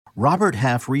Robert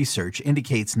Half research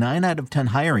indicates 9 out of 10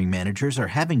 hiring managers are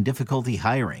having difficulty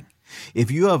hiring.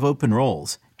 If you have open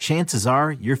roles, chances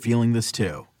are you're feeling this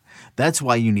too. That's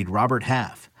why you need Robert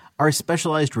Half. Our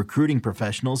specialized recruiting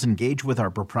professionals engage with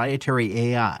our proprietary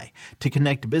AI to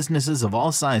connect businesses of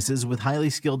all sizes with highly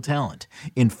skilled talent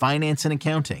in finance and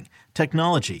accounting,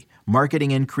 technology,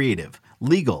 marketing and creative,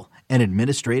 legal, and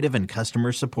administrative and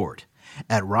customer support.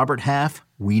 At Robert Half,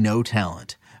 we know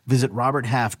talent. Visit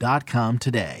roberthalf.com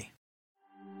today.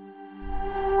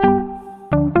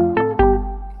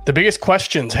 The biggest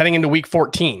questions heading into Week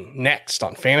 14, next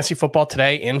on Fantasy Football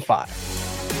Today in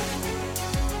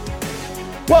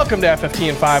 5. Welcome to FFT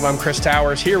in 5. I'm Chris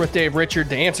Towers here with Dave Richard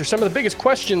to answer some of the biggest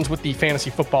questions with the fantasy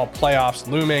football playoffs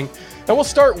looming. And we'll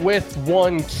start with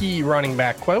one key running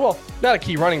back question. Well, not a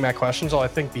key running back question, so I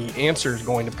think the answer is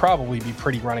going to probably be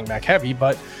pretty running back heavy.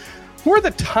 But who are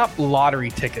the top lottery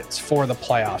tickets for the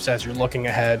playoffs as you're looking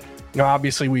ahead? You know,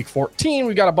 obviously Week 14,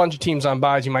 we've got a bunch of teams on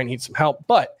byes. You might need some help,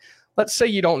 but let's say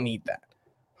you don't need that.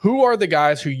 Who are the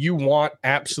guys who you want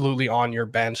absolutely on your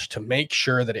bench to make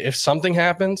sure that if something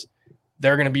happens,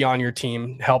 they're going to be on your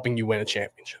team helping you win a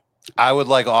championship? I would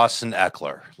like Austin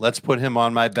Eckler. Let's put him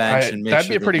on my bench and make that'd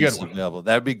sure be a pretty good one. Available.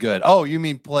 That'd be good. Oh, you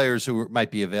mean players who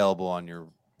might be available on your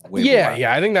waiver wire?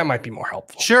 Yeah, I think that might be more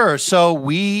helpful. Sure. So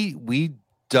we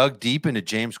dug deep into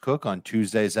James Cook on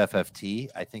Tuesday's FFT.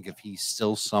 I think if he's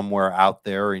still somewhere out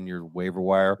there in your waiver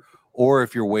wire, or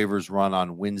if your waivers run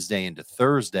on Wednesday into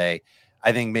Thursday,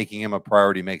 I think making him a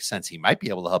priority makes sense. He might be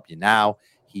able to help you now.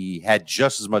 He had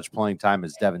just as much playing time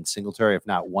as Devin Singletary, if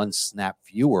not one snap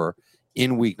fewer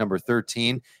in week number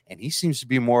 13. And he seems to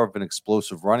be more of an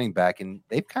explosive running back, and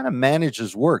they've kind of managed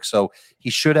his work. So he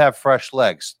should have fresh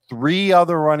legs. 3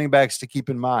 other running backs to keep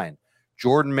in mind.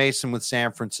 Jordan Mason with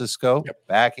San Francisco,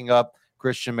 backing up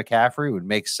Christian McCaffrey would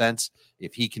make sense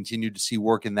if he continued to see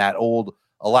work in that old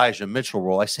Elijah Mitchell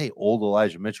role. I say old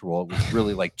Elijah Mitchell role. It was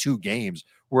really like 2 games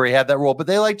where he had that role, but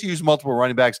they like to use multiple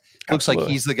running backs. Looks like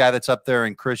he's the guy that's up there.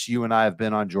 And Chris, you and I have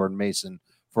been on Jordan Mason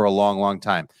for a long, long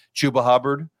time. Chuba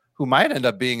Hubbard, who might end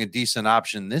up being a decent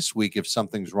option this week if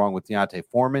something's wrong with Deontay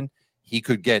Foreman. He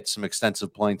could get some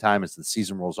extensive playing time as the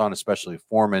season rolls on, especially if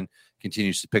Foreman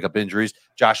continues to pick up injuries.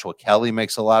 Joshua Kelly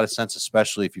makes a lot of sense,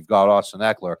 especially if you've got Austin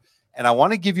Eckler. And I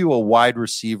want to give you a wide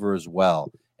receiver as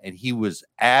well. And he was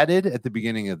added at the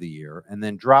beginning of the year and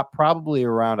then dropped probably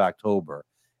around October.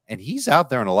 And he's out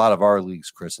there in a lot of our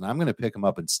leagues, Chris, and I'm going to pick him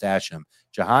up and stash him.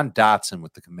 Jahan Dotson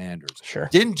with the Commanders. Sure.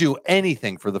 Didn't do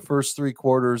anything for the first 3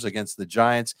 quarters against the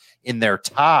Giants in their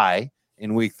tie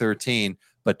in week 13.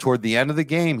 But toward the end of the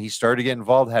game, he started to get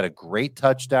involved, had a great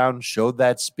touchdown, showed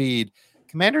that speed.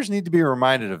 Commanders need to be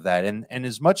reminded of that. And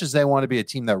as much as they want to be a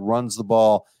team that runs the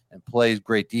ball and plays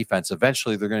great defense,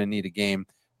 eventually they're going to need a game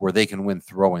where they can win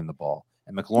throwing the ball.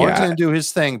 And McLaurin's going to do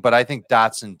his thing, but I think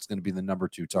Dotson's going to be the number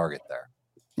 2 target there.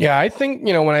 Yeah, I think,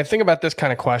 when I think about this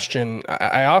kind of question,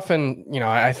 I often,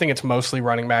 I think it's mostly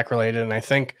running back related. And I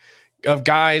think of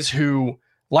guys who,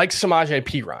 like Samaje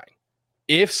Perine,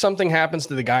 if something happens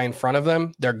to the guy in front of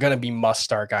them, they're going to be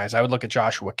must-start guys. I would look at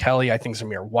Joshua Kelly. I think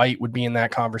Zamir White would be in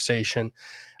that conversation.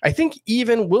 I think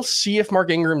even we'll see if Mark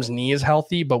Ingram's knee is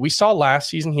healthy, but we saw last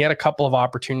season he had a couple of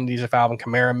opportunities if Alvin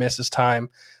Kamara misses time.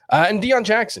 And Deion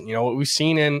Jackson, what we've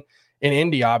seen in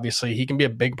Indy, obviously, he can be a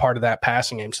big part of that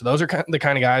passing game. So those are the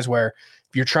kind of guys where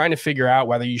if you're trying to figure out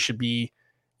whether you should be,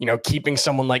 keeping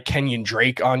someone like Kenyon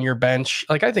Drake on your bench,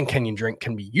 like I think Kenyon Drake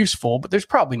can be useful, but there's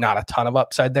probably not a ton of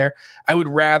upside there. I would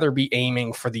rather be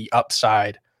aiming for the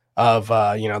upside of,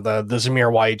 the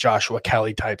Zamir White, Joshua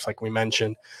Kelly types, like we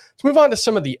mentioned. Let's move on to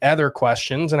some of the other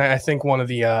questions. And I think one of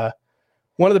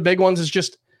the big ones is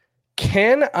just,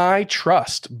 can I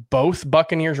trust both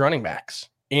Buccaneers running backs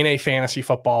in a fantasy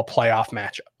football playoff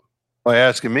matchup? Well, you're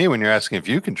asking me when you're asking if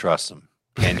you can trust them.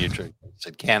 Can you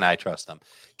said, can I trust them?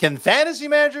 Can fantasy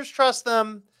managers trust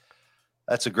them?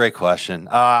 That's a great question.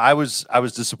 I was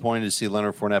disappointed to see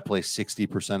Leonard Fournette play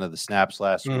 60% of the snaps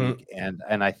last week.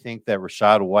 And I think that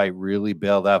Rachaad White really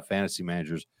bailed out fantasy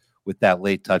managers with that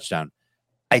late touchdown.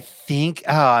 I think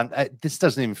this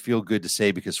doesn't even feel good to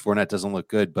say because Fournette doesn't look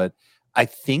good, but I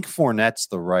think Fournette's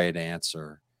the right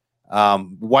answer.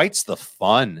 White's the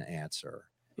fun answer.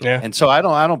 Yeah. And so I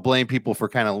don't blame people for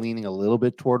kind of leaning a little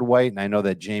bit toward White. And I know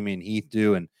that Jamie and Heath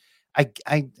do. And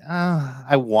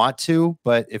I want to,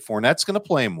 but if Fournette's going to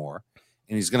play more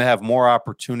and he's going to have more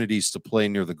opportunities to play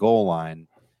near the goal line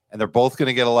and they're both going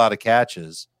to get a lot of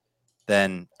catches,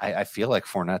 then I feel like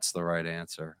Fournette's the right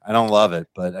answer. I don't love it,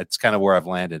 but it's kind of where I've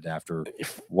landed after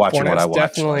watching what I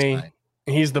watched definitely last night.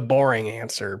 He's the boring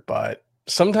answer, but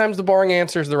sometimes the boring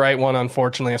answer is the right one,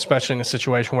 unfortunately, especially in a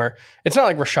situation where it's not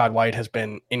like Rachaad White has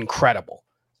been incredible.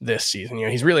 this season.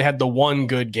 He's really had the one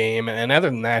good game, and other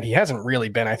than that, he hasn't really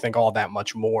been, I think, all that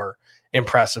much more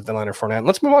impressive than Leonard Fournette.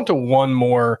 Let's move on to one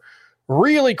more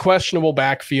really questionable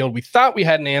backfield. We thought we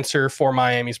had an answer for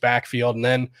Miami's backfield, and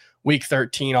then week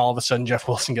 13, all of a sudden, Jeff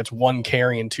Wilson gets 1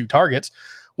 carry and 2 targets.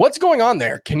 What's going on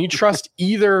there? Can you trust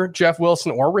either Jeff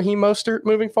Wilson or Raheem Mostert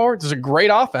moving forward? It's a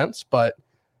great offense, but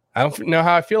I don't know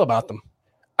how I feel about them.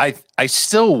 I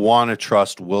still want to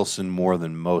trust Wilson more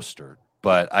than Mostert,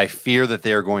 but I fear that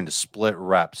they are going to split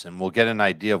reps, and we'll get an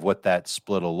idea of what that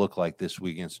split will look like this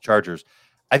week against the Chargers.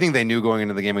 I think they knew going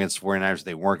into the game against the 49ers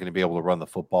they weren't going to be able to run the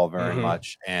football very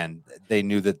much, and they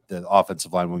knew that the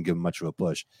offensive line wouldn't give them much of a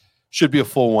push. Should be a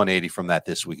full 180 from that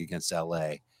this week against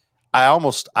LA. I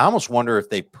almost wonder if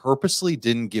they purposely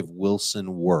didn't give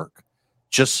Wilson work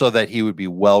just so that he would be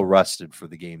well rested for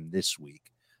the game this week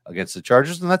against the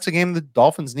Chargers, and that's a game the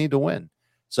Dolphins need to win.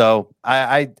 So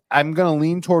I'm going to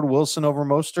lean toward Wilson over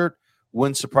Mostert.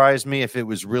 Wouldn't surprise me if it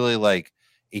was really like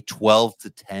a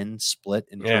 12-10 split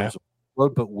in terms of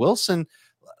load. But Wilson,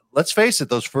 let's face it,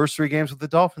 those first 3 games with the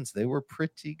Dolphins, they were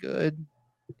pretty good.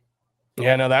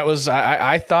 Yeah, no, that was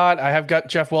I thought I have got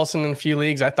Jeff Wilson in a few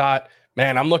leagues. I thought,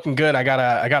 man, I'm looking good. I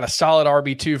got a solid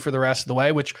RB2 for the rest of the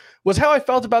way, which was how I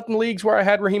felt about the leagues where I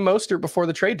had Raheem Mostert before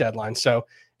the trade deadline. So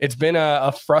it's been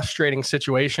a frustrating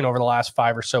situation over the last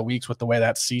 5 or so weeks with the way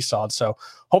that's seesawed. So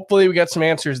hopefully we get some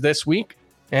answers this week,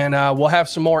 and we'll have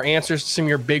some more answers to some of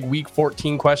your big week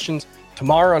 14 questions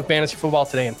tomorrow on Fantasy Football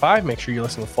Today in 5. Make sure you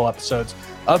listen to full episodes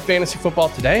of Fantasy Football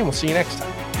Today, and we'll see you next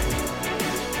time.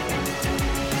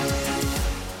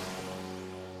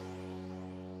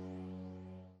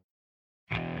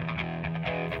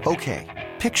 Okay,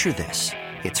 picture this.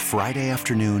 It's Friday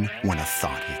afternoon when a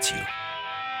thought hits you.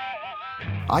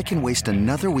 I can waste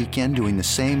another weekend doing the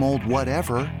same old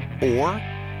whatever, or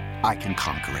I can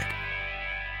conquer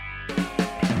it.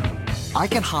 I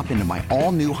can hop into my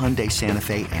all-new Hyundai Santa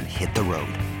Fe and hit the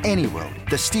road. Any road.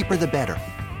 The steeper, the better.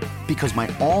 Because my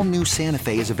all-new Santa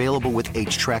Fe is available with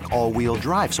H-Track all-wheel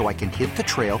drive, so I can hit the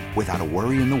trail without a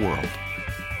worry in the world.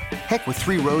 Heck, with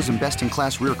 3 rows and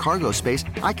best-in-class rear cargo space,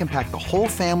 I can pack the whole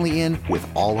family in with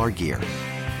all our gear.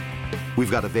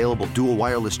 We've got available dual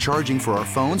wireless charging for our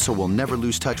phones, so we'll never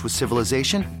lose touch with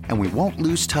civilization, and we won't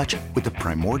lose touch with the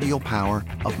primordial power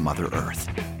of Mother Earth.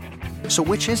 So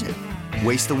which is it?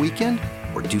 Waste the weekend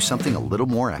or do something a little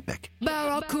more epic?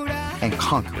 And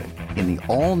conquer it in the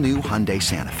all-new Hyundai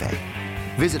Santa Fe.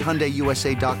 Visit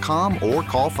HyundaiUSA.com or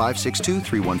call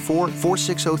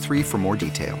 562-314-4603 for more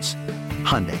details.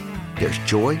 Hyundai, there's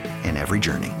joy in every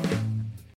journey.